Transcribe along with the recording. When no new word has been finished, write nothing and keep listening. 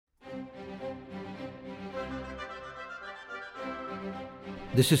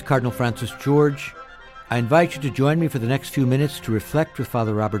This is Cardinal Francis George. I invite you to join me for the next few minutes to reflect with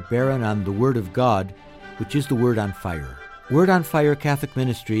Father Robert Barron on the Word of God, which is the Word on Fire. Word on Fire Catholic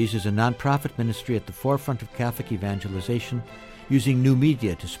Ministries is a nonprofit ministry at the forefront of Catholic evangelization, using new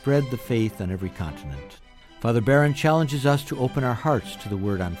media to spread the faith on every continent. Father Barron challenges us to open our hearts to the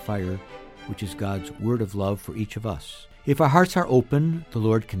Word on Fire, which is God's word of love for each of us. If our hearts are open, the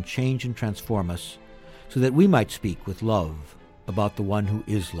Lord can change and transform us so that we might speak with love about the one who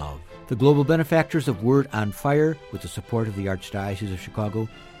is love. The global benefactors of Word on Fire, with the support of the Archdiocese of Chicago,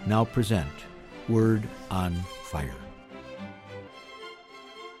 now present Word on Fire.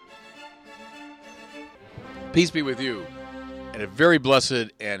 Peace be with you, and a very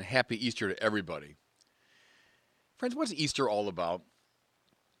blessed and happy Easter to everybody. Friends, what's Easter all about?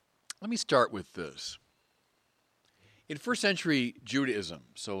 Let me start with this. In first century Judaism,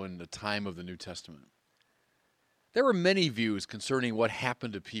 so in the time of the New Testament, there were many views concerning what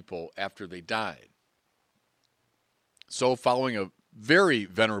happened to people after they died. So, following a very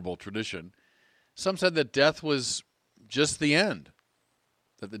venerable tradition, some said that death was just the end,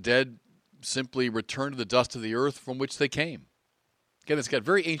 that the dead simply returned to the dust of the earth from which they came. Again, it's got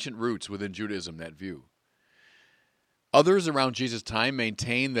very ancient roots within Judaism, that view. Others around Jesus' time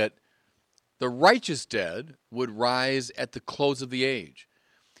maintained that the righteous dead would rise at the close of the age.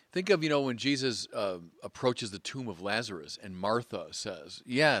 Think of, when Jesus approaches the tomb of Lazarus and Martha says,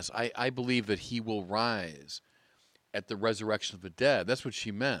 yes, I believe that he will rise at the resurrection of the dead. That's what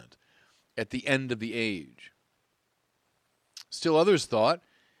she meant, at the end of the age. Still others thought,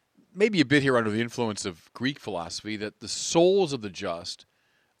 maybe a bit here under the influence of Greek philosophy, that the souls of the just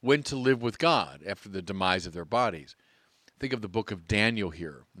went to live with God after the demise of their bodies. Think of the book of Daniel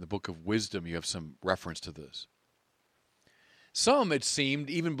here. In the book of Wisdom, you have some reference to this. Some, it seemed,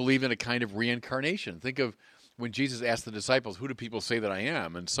 even believed in a kind of reincarnation. Think of when Jesus asked the disciples, who do people say that I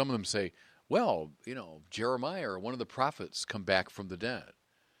am? And some of them say, well, Jeremiah or one of the prophets come back from the dead.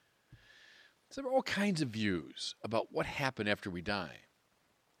 So there are all kinds of views about what happened after we die.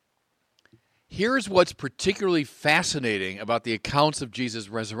 Here's what's particularly fascinating about the accounts of Jesus'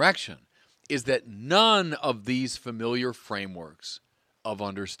 resurrection, is that none of these familiar frameworks of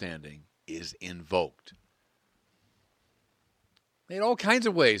understanding is invoked. They had all kinds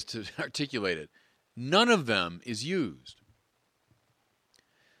of ways to articulate it. None of them is used.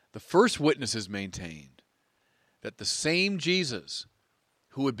 The first witnesses maintained that the same Jesus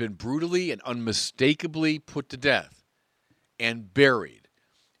who had been brutally and unmistakably put to death and buried.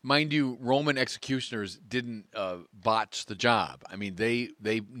 Mind you, Roman executioners didn't botch the job. I mean, they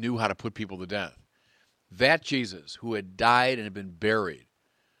knew how to put people to death. That Jesus who had died and had been buried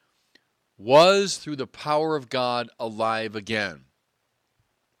was, through the power of God, alive again.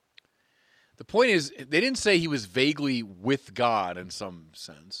 The point is, they didn't say he was vaguely with God in some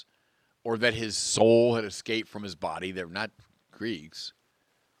sense, or that his soul had escaped from his body. They're not Greeks.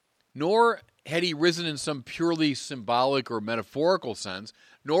 Nor had he risen in some purely symbolic or metaphorical sense,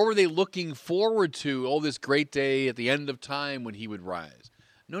 nor were they looking forward to, this great day at the end of time when he would rise.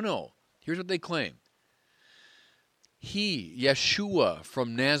 No. Here's what they claim. He, Yeshua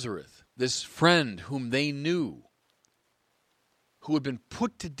from Nazareth, this friend whom they knew, who had been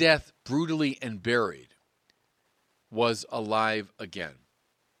put to death brutally and buried, was alive again.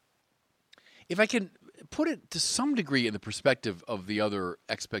 If I can put it to some degree in the perspective of the other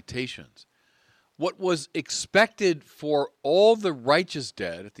expectations, what was expected for all the righteous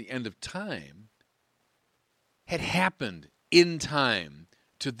dead at the end of time had happened in time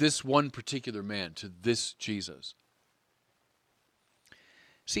to this one particular man, to this Jesus.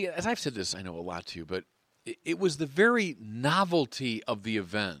 See, as I've said this, I know a lot to you, but it was the very novelty of the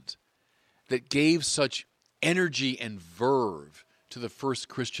event that gave such energy and verve to the first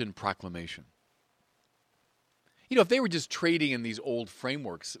Christian proclamation. If they were just trading in these old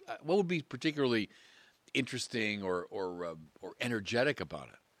frameworks, what would be particularly interesting or energetic about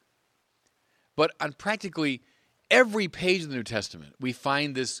it? But on practically every page of the New Testament, we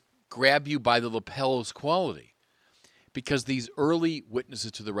find this grab you by the lapels quality, because these early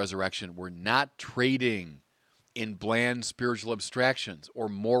witnesses to the resurrection were not trading in bland spiritual abstractions or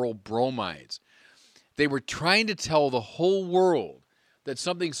moral bromides. They were trying to tell the whole world that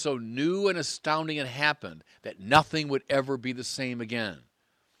something so new and astounding had happened that nothing would ever be the same again.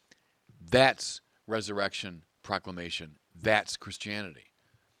 That's resurrection proclamation. That's Christianity.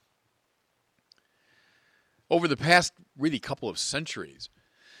 Over the past really couple of centuries,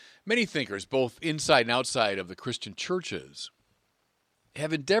 many thinkers, both inside and outside of the Christian churches,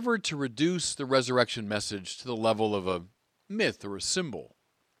 have endeavored to reduce the resurrection message to the level of a myth or a symbol.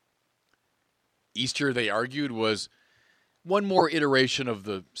 Easter, they argued, was one more iteration of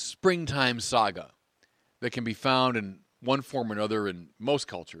the springtime saga that can be found in one form or another in most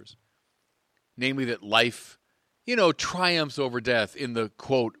cultures, namely that life, triumphs over death in the,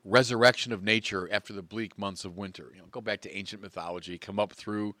 quote, resurrection of nature after the bleak months of winter. Go back to ancient mythology, come up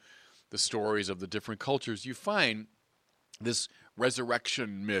through the stories of the different cultures, you find this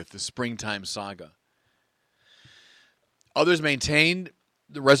resurrection myth, the springtime saga. Others maintained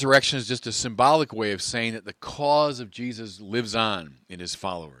the resurrection is just a symbolic way of saying that the cause of Jesus lives on in his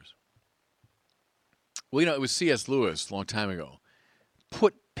followers. Well, it was C.S. Lewis a long time ago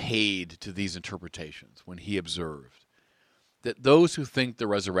put paid to these interpretations when he observed that those who think the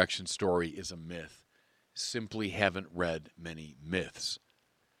resurrection story is a myth simply haven't read many myths.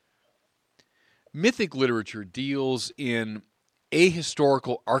 Mythic literature deals in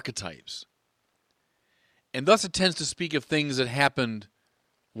ahistorical archetypes, and thus it tends to speak of things that happened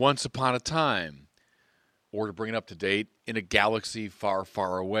once upon a time, or to bring it up to date, in a galaxy far,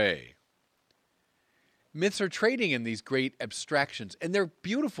 far away. Myths are trading in these great abstractions, and they're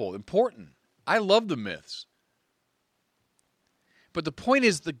beautiful, important. I love the myths. But the point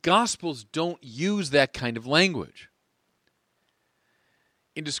is, the Gospels don't use that kind of language.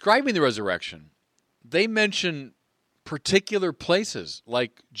 In describing the resurrection, they mention particular places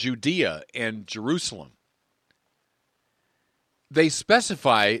like Judea and Jerusalem. They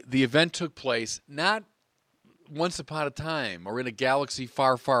specify the event took place not once upon a time or in a galaxy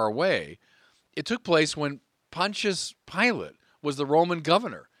far, far away. It took place when Pontius Pilate was the Roman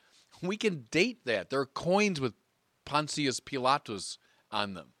governor. We can date that. There are coins with Pontius Pilatus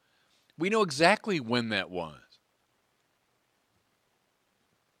on them. We know exactly when that was.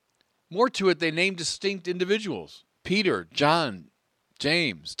 More to it, they name distinct individuals, Peter, John,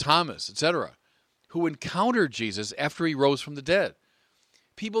 James, Thomas, etc., who encountered Jesus after he rose from the dead.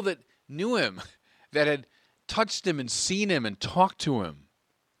 People that knew him, that had touched him and seen him and talked to him.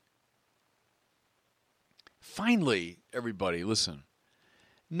 Finally, everybody, listen.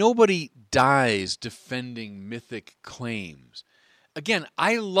 Nobody dies defending mythic claims. Again,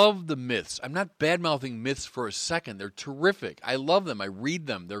 I love the myths. I'm not bad-mouthing myths for a second. They're terrific. I love them. I read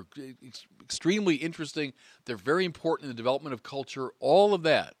them. They're extremely interesting. They're very important in the development of culture, all of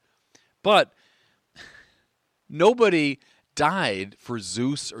that. But nobody died for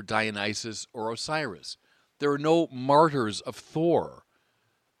Zeus or Dionysus or Osiris. There are no martyrs of Thor.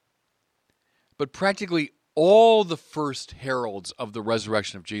 But practically all the first heralds of the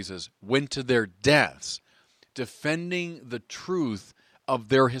resurrection of Jesus went to their deaths defending the truth of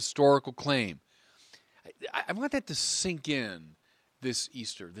their historical claim. I want that to sink in this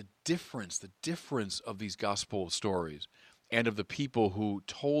Easter, the difference of these gospel stories and of the people who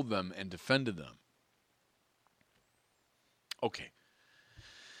told them and defended them. Okay.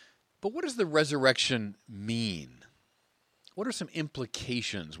 But what does the resurrection mean? What are some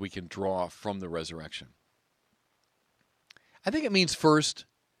implications we can draw from the resurrection? I think it means, first,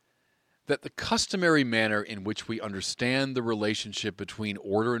 that the customary manner in which we understand the relationship between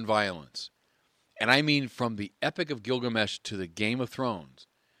order and violence, and I mean from the Epic of Gilgamesh to the Game of Thrones,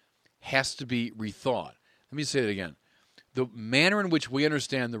 has to be rethought. Let me say it again. The manner in which we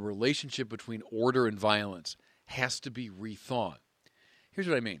understand the relationship between order and violence has to be rethought. Here's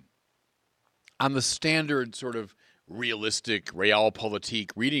what I mean. On the standard sort of realistic realpolitik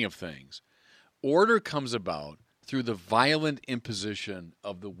reading of things, order comes about through the violent imposition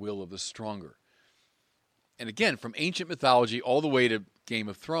of the will of the stronger. And again, from ancient mythology all the way to Game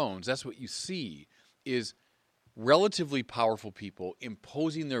of Thrones, that's what you see is relatively powerful people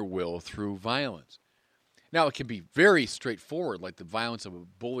imposing their will through violence. Now, it can be very straightforward, like the violence of a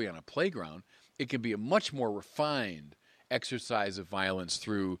bully on a playground. It can be a much more refined exercise of violence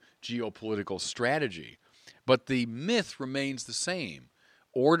through geopolitical strategy. But the myth remains the same.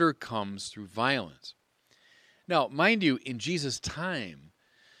 Order comes through violence. Now, mind you, in Jesus' time,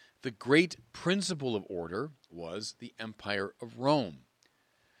 the great principle of order was the Empire of Rome,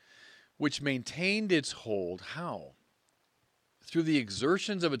 which maintained its hold how? Through the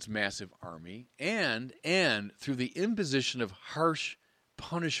exertions of its massive army and through the imposition of harsh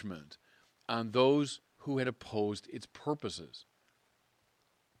punishment on those who had opposed its purposes.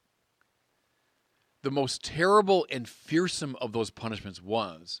 The most terrible and fearsome of those punishments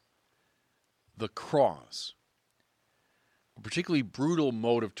was the cross. A particularly brutal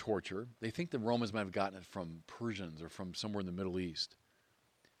mode of torture. They think the Romans might have gotten it from Persians or from somewhere in the Middle East.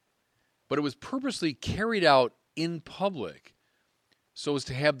 But it was purposely carried out in public so as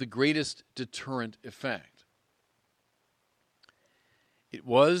to have the greatest deterrent effect. It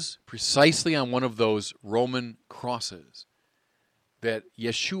was precisely on one of those Roman crosses that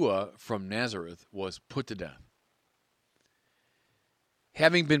Yeshua from Nazareth was put to death.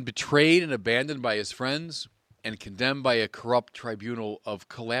 having been betrayed and abandoned by his friends and condemned by a corrupt tribunal of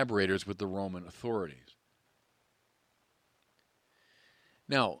collaborators with the Roman authorities.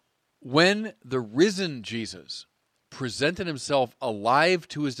 Now, when the risen Jesus presented himself alive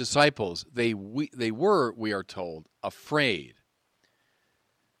to his disciples, they were, we are told, afraid.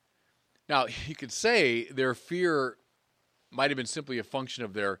 Now, you could say their fear might have been simply a function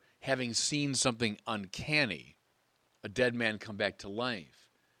of their having seen something uncanny, a dead man come back to life.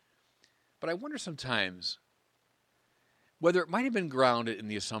 But I wonder sometimes whether it might have been grounded in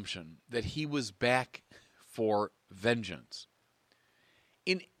the assumption that he was back for vengeance.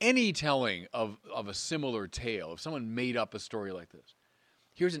 In any telling of a similar tale, if someone made up a story like this,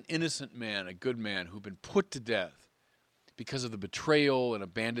 here's an innocent man, a good man, who'd been put to death because of the betrayal and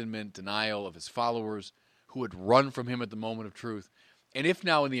abandonment, denial of his followers who had run from him at the moment of truth. And if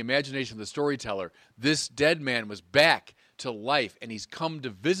now in the imagination of the storyteller, this dead man was back to life and he's come to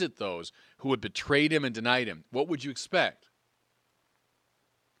visit those who had betrayed him and denied him, what would you expect?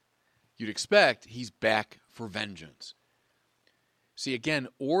 You'd expect he's back for vengeance. See, again,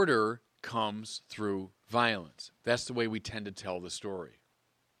 order comes through violence. That's the way we tend to tell the story.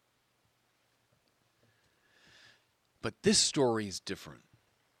 But this story is different.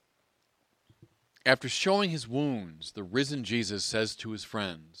 After showing his wounds, the risen Jesus says to his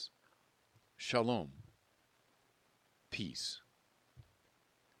friends, Shalom, peace.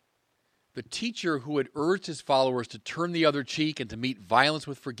 The teacher who had urged his followers to turn the other cheek and to meet violence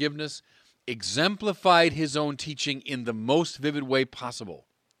with forgiveness exemplified his own teaching in the most vivid way possible.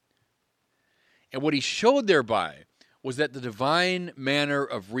 And what he showed thereby was that the divine manner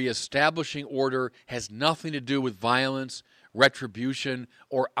of reestablishing order has nothing to do with violence, retribution,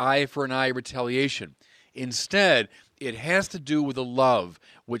 or eye for an eye retaliation. Instead, it has to do with a love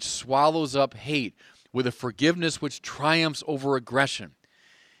which swallows up hate, with a forgiveness which triumphs over aggression.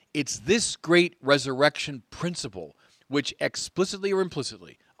 It's this great resurrection principle which explicitly or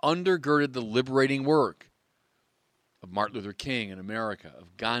implicitly undergirded the liberating work of Martin Luther King in America,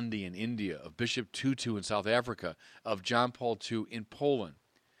 of Gandhi in India, of Bishop Tutu in South Africa, of John Paul II in Poland.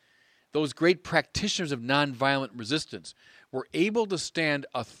 Those great practitioners of nonviolent resistance were able to stand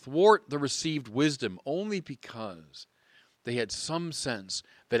athwart the received wisdom only because they had some sense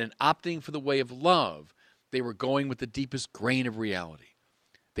that in opting for the way of love, they were going with the deepest grain of reality.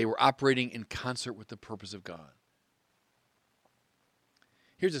 They were operating in concert with the purpose of God.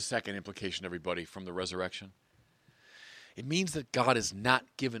 Here's a second implication, everybody, from the resurrection. It means that God has not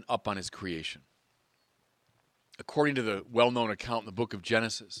given up on his creation. According to the well-known account in the book of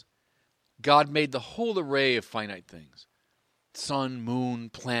Genesis, God made the whole array of finite things. Sun, moon,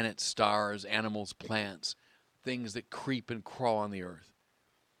 planets, stars, animals, plants, things that creep and crawl on the earth.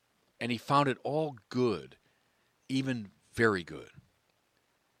 And he found it all good, even very good.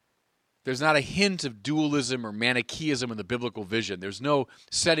 There's not a hint of dualism or Manichaeism in the biblical vision. There's no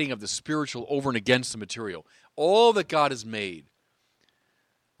setting of the spiritual over and against the material. All that God has made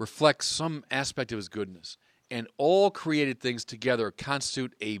reflects some aspect of his goodness, and all created things together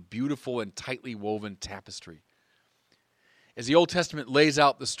constitute a beautiful and tightly woven tapestry. As the Old Testament lays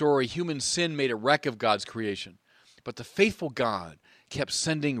out the story, human sin made a wreck of God's creation, but the faithful God kept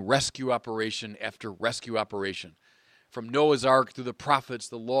sending rescue operation after rescue operation. From Noah's Ark through the prophets,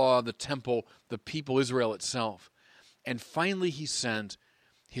 the law, the temple, the people, Israel itself. And finally he sent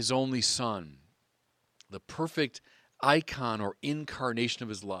his only Son, the perfect icon or incarnation of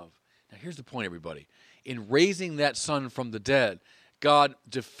his love. Now here's the point, everybody. In raising that Son from the dead, God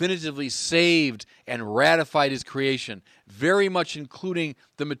definitively saved and ratified his creation, very much including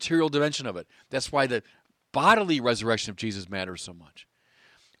the material dimension of it. That's why the bodily resurrection of Jesus matters so much.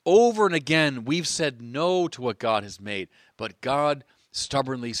 Over and again, we've said no to what God has made, but God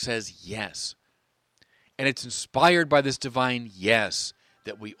stubbornly says yes. And it's inspired by this divine yes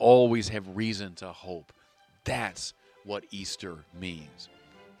that we always have reason to hope. That's what Easter means.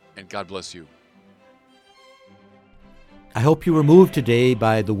 And God bless you. I hope you were moved today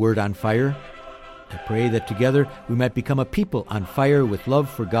by the word on fire. I pray that together we might become a people on fire with love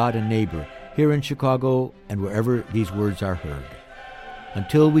for God and neighbor, here in Chicago and wherever these words are heard.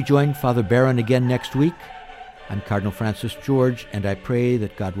 Until we join Father Barron again next week, I'm Cardinal Francis George, and I pray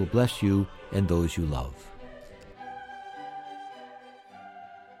that God will bless you and those you love.